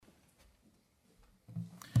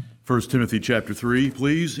1 Timothy chapter 3,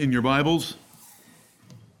 please, in your Bibles.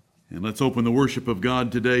 And let's open the worship of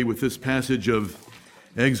God today with this passage of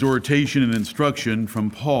exhortation and instruction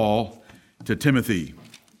from Paul to Timothy.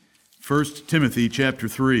 1 Timothy chapter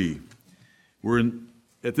 3.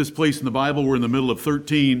 At this place in the Bible, we're in the middle of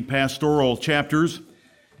 13 pastoral chapters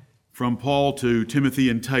from Paul to Timothy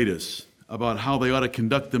and Titus about how they ought to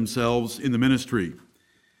conduct themselves in the ministry.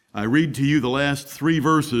 I read to you the last 3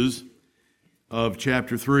 verses of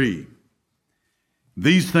chapter 3.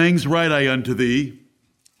 These things write I unto thee,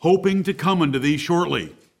 hoping to come unto thee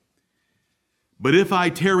shortly. But if I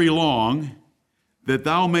tarry long, that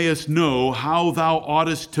thou mayest know how thou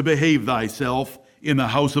oughtest to behave thyself in the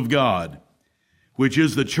house of God, which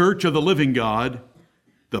is the church of the living God,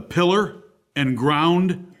 the pillar and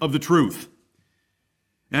ground of the truth.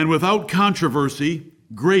 And without controversy,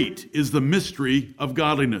 great is the mystery of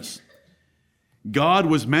godliness. God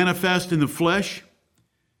was manifest in the flesh,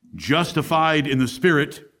 justified in the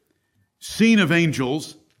Spirit, seen of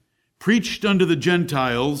angels, preached unto the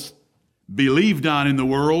Gentiles, believed on in the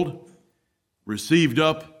world, received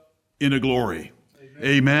up into glory.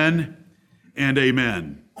 Amen and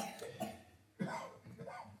amen.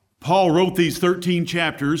 Paul wrote these 13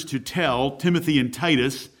 chapters to tell Timothy and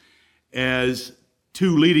Titus, as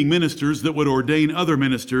 2 leading ministers that would ordain other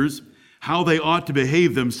ministers, how they ought to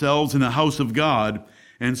behave themselves in the house of God.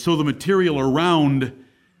 And so the material around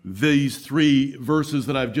these 3 verses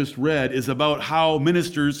that I've just read is about how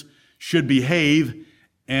ministers should behave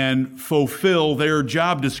and fulfill their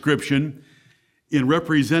job description in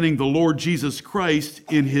representing the Lord Jesus Christ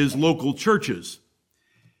in his local churches.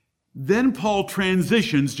 Then Paul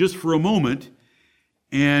transitions just for a moment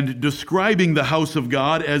and describing the house of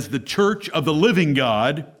God as the church of the living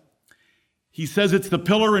God. He says it's the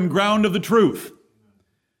pillar and ground of the truth.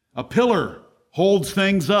 A pillar holds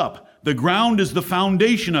things up. The ground is the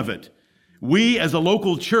foundation of it. We as a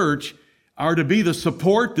local church are to be the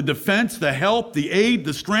support, the defense, the help, the aid,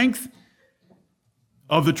 the strength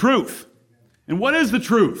of the truth. And what is the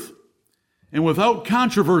truth? And without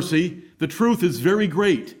controversy, the truth is very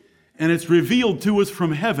great. And it's revealed to us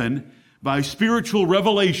from heaven by spiritual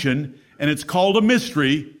revelation. And it's called a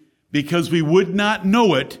mystery because we would not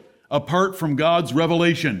know it apart from God's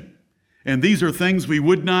revelation. And these are things we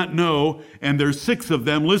would not know, and there's 6 of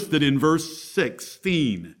them listed in verse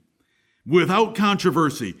 16. Without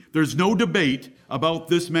controversy, there's no debate about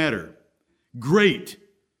this matter. Great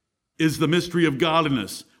is the mystery of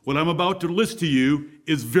godliness. What I'm about to list to you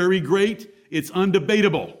is very great. It's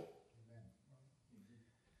undebatable.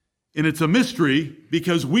 And it's a mystery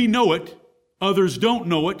because we know it, others don't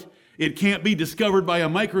know it. It can't be discovered by a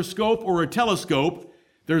microscope or a telescope.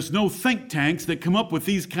 There's no think tanks that come up with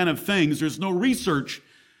these kind of things. There's no research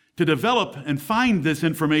to develop and find this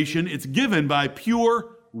information. It's given by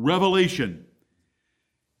pure revelation.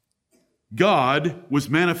 God was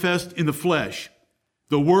manifest in the flesh.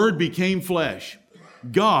 The Word became flesh.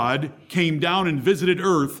 God came down and visited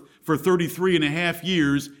earth for 33 and a half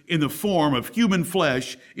years in the form of human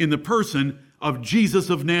flesh in the person of Jesus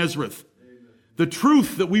of Nazareth. Amen. The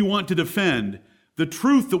truth that we want to defend, the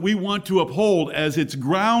truth that we want to uphold as its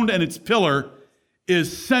ground and its pillar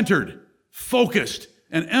is centered, focused,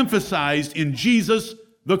 and emphasized in Jesus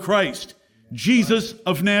the Christ, Jesus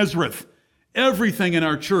of Nazareth. Everything in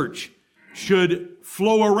our church should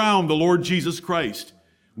flow around the Lord Jesus Christ.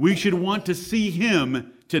 We should want to see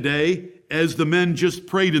him today, as the men just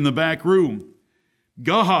prayed in the back room.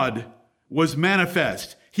 God was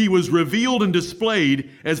manifest. He was revealed and displayed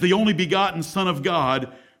as the only begotten Son of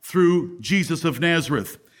God through Jesus of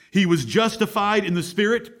Nazareth. He was justified in the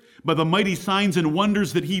Spirit by the mighty signs and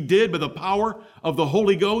wonders that he did by the power of the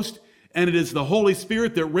Holy Ghost. And it is the Holy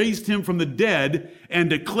Spirit that raised him from the dead and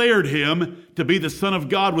declared him to be the Son of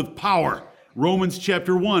God with power. Romans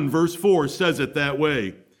chapter 1 verse 4 says it that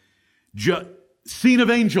way. Seen of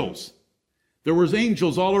angels. There was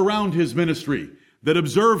angels all around his ministry that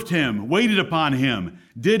observed him, waited upon him,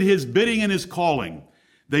 did his bidding and his calling.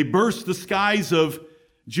 They burst the skies of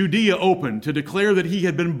Judea open to declare that he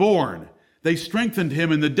had been born. They strengthened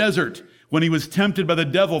him in the desert when he was tempted by the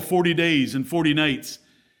devil 40 days and 40 nights.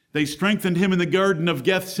 They strengthened him in the Garden of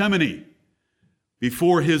Gethsemane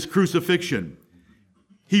before his crucifixion.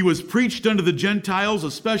 He was preached unto the Gentiles,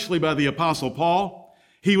 especially by the Apostle Paul.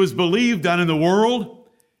 He was believed on in the world,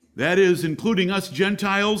 that is, including us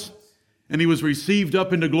Gentiles, and he was received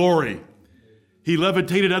up into glory. He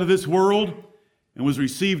levitated out of this world and was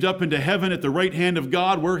received up into heaven at the right hand of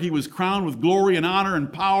God, where he was crowned with glory and honor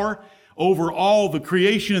and power over all the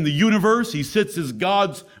creation in the universe. He sits as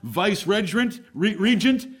God's vice regent,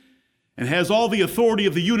 and has all the authority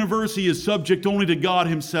of the universe. He is subject only to God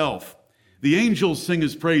himself. The angels sing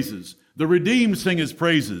his praises. The redeemed sing his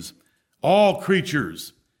praises. All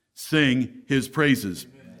creatures sing his praises.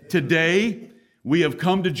 Today, we have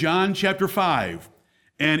come to John chapter 5,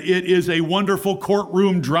 and it is a wonderful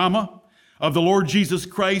courtroom drama of the Lord Jesus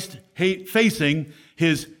Christ facing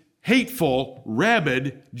his hateful,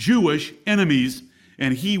 rabid Jewish enemies,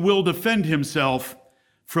 and he will defend himself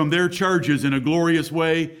from their charges in a glorious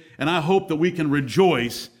way, and I hope that we can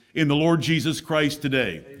rejoice in the Lord Jesus Christ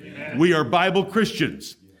today. Amen. We are Bible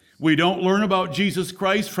Christians. We don't learn about Jesus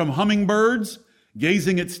Christ from hummingbirds,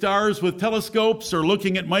 gazing at stars with telescopes, or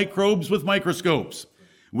looking at microbes with microscopes.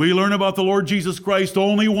 We learn about the Lord Jesus Christ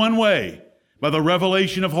only one way, by the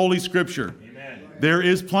revelation of Holy Scripture. Amen. There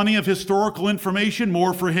is plenty of historical information,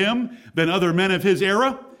 more for him than other men of his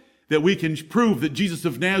era, that we can prove that Jesus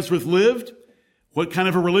of Nazareth lived, what kind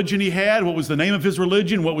of a religion he had, what was the name of his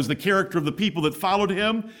religion, what was the character of the people that followed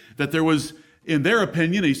him, that there was, in their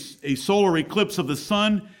opinion, a solar eclipse of the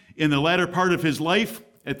sun in the latter part of his life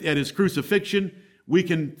at his crucifixion. We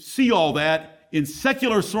can see all that in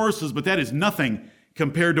secular sources, but that is nothing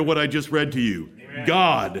compared to what I just read to you. Amen.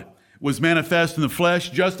 God was manifest in the flesh,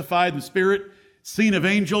 justified in the spirit, seen of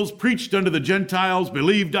angels, preached unto the Gentiles,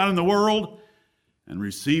 believed on in the world, and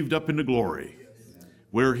received up into glory,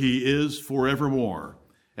 where he is forevermore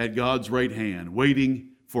at God's right hand, waiting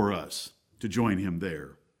for us to join him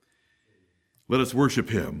there. Let us worship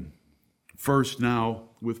him, first now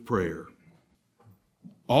with prayer.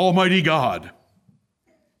 Almighty God,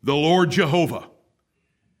 the Lord Jehovah,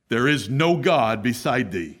 there is no God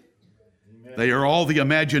beside thee. Amen. They are all the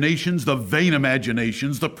imaginations, the vain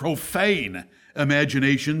imaginations, the profane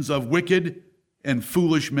imaginations of wicked and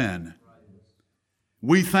foolish men.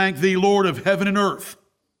 We thank thee, Lord of heaven and earth.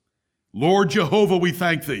 Lord Jehovah, we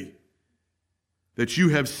thank thee that you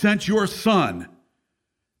have sent your Son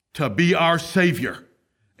to be our Savior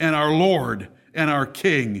and our Lord and our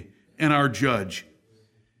King and our Judge.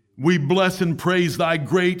 We bless and praise thy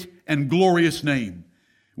great and glorious name.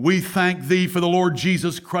 We thank thee for the Lord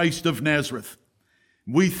Jesus Christ of Nazareth.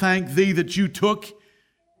 We thank thee that you took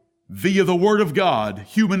via the Word of God,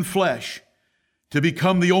 human flesh, to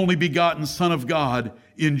become the only begotten Son of God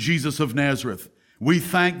in Jesus of Nazareth. We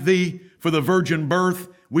thank thee for the virgin birth.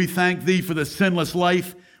 We thank thee for the sinless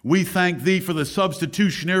life. We thank thee for the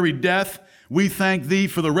substitutionary death. We thank thee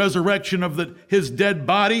for the resurrection of his dead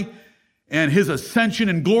body and his ascension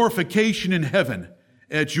and glorification in heaven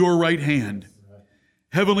at your right hand.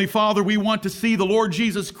 Heavenly Father, we want to see the Lord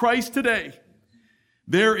Jesus Christ today.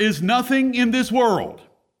 There is nothing in this world.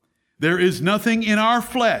 There is nothing in our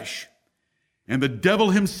flesh. And the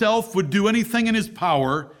devil himself would do anything in his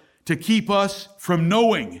power to keep us from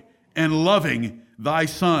knowing and loving thy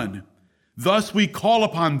Son. Thus we call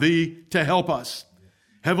upon thee to help us.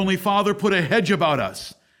 Heavenly Father, put a hedge about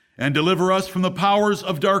us and deliver us from the powers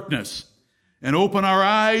of darkness, and open our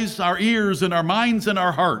eyes, our ears, and our minds and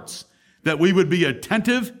our hearts, that we would be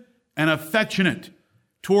attentive and affectionate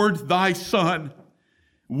toward thy Son.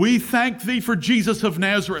 We thank thee for Jesus of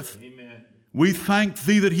Nazareth. Amen. We thank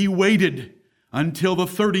thee that he waited until the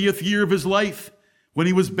 30th year of his life, when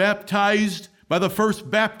he was baptized by the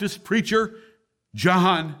first Baptist preacher,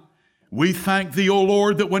 John. We thank thee, O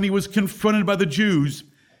Lord, that when he was confronted by the Jews,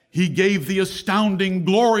 he gave the astounding,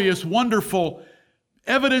 glorious, wonderful,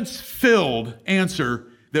 evidence-filled answer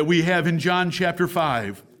that we have in John chapter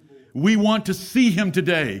 5. We want to see him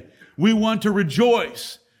today. We want to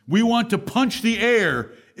rejoice. We want to punch the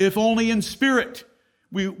air, if only in spirit.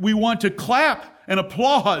 We want to clap and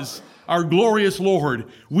applause our glorious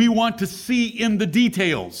Lord. We want to see in the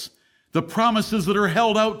details the promises that are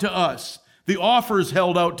held out to us, the offers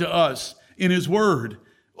held out to us in his word.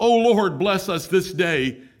 Oh Lord, bless us this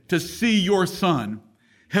day to see your Son.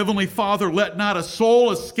 Heavenly Father, let not a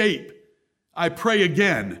soul escape. I pray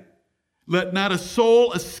again, let not a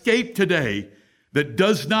soul escape today that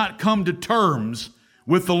does not come to terms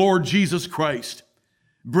with the Lord Jesus Christ.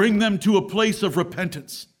 Bring them to a place of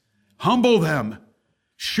repentance. Humble them.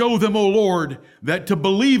 Show them, O Lord, that to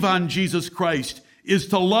believe on Jesus Christ is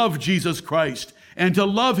to love Jesus Christ, and to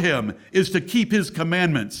love him is to keep his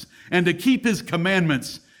commandments, and to keep his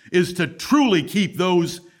commandments is to truly keep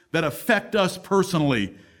those that affect us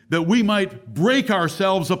personally, that we might break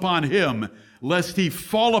ourselves upon him, lest he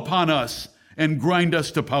fall upon us and grind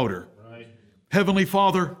us to powder. Right. Heavenly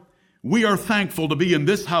Father, we are thankful to be in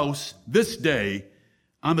this house this day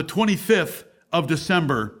on the 25th of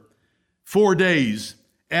December, 4 days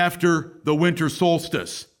after the winter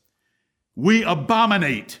solstice. We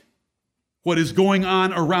abominate what is going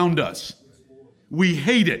on around us. We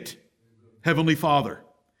hate it, Heavenly Father.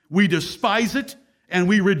 We despise it and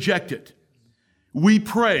we reject it. We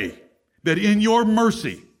pray that in your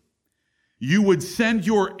mercy, you would send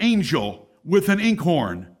your angel with an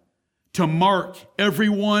inkhorn to mark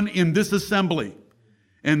everyone in this assembly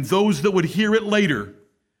and those that would hear it later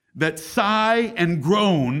that sigh and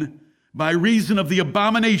groan by reason of the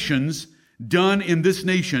abominations done in this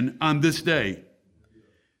nation on this day.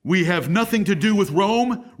 We have nothing to do with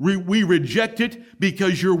Rome. We reject it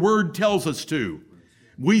because your word tells us to.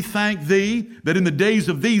 We thank thee that in the days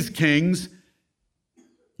of these kings,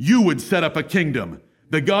 you would set up a kingdom.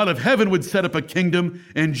 The God of heaven would set up a kingdom,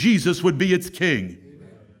 and Jesus would be its king.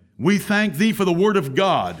 We thank thee for the word of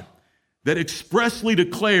God that expressly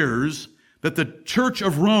declares that the Church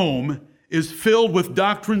of Rome is filled with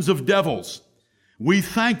doctrines of devils. We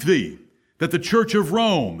thank thee that the Church of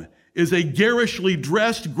Rome is a garishly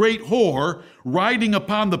dressed great whore riding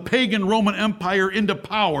upon the pagan Roman Empire into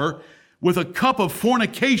power with a cup of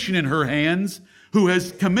fornication in her hands, who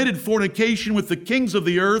has committed fornication with the kings of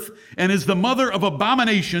the earth and is the mother of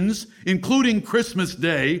abominations, including Christmas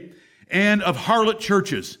Day, and of harlot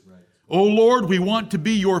churches. Right. Oh Lord, we want to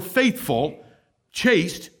be your faithful,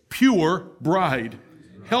 chaste, pure bride.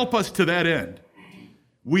 Help us to that end.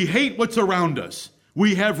 We hate what's around us.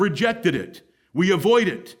 We have rejected it. We avoid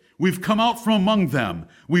it. We've come out from among them.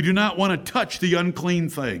 We do not want to touch the unclean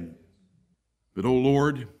thing. But, oh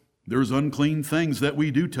Lord, there's unclean things that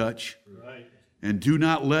we do touch. Right. And do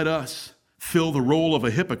not let us fill the role of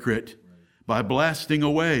a hypocrite by blasting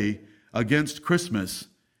away against Christmas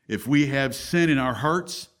if we have sin in our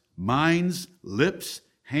hearts, minds, lips,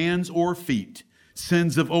 hands, or feet,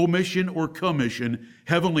 sins of omission or commission.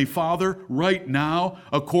 Heavenly Father, right now,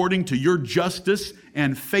 according to your justice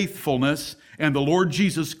and faithfulness and the Lord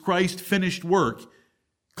Jesus Christ finished work,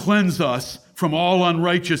 cleanse us from all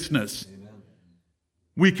unrighteousness. Amen.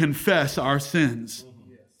 We confess our sins.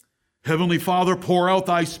 Yes. Heavenly Father, pour out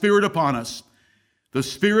thy Spirit upon us, the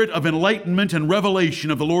Spirit of enlightenment and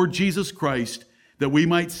revelation of the Lord Jesus Christ, that we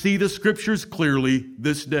might see the Scriptures clearly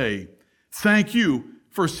this day. Thank you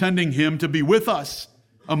for sending him to be with us,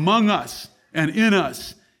 among us, and in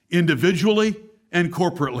us, individually and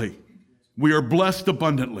corporately. We are blessed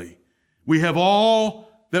abundantly. We have all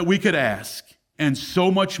that we could ask, and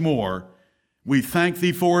so much more. We thank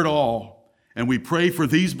thee for it all, and we pray for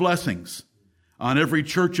these blessings on every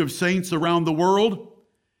church of saints around the world.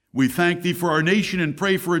 We thank thee for our nation and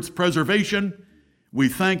pray for its preservation. We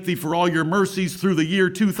thank thee for all your mercies through the year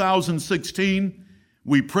 2016.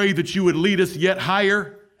 We pray that you would lead us yet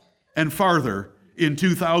higher and farther in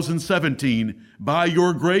 2017 by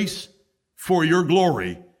your grace, for your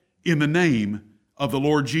glory, in the name of the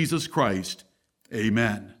Lord Jesus Christ.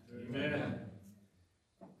 Amen. Amen.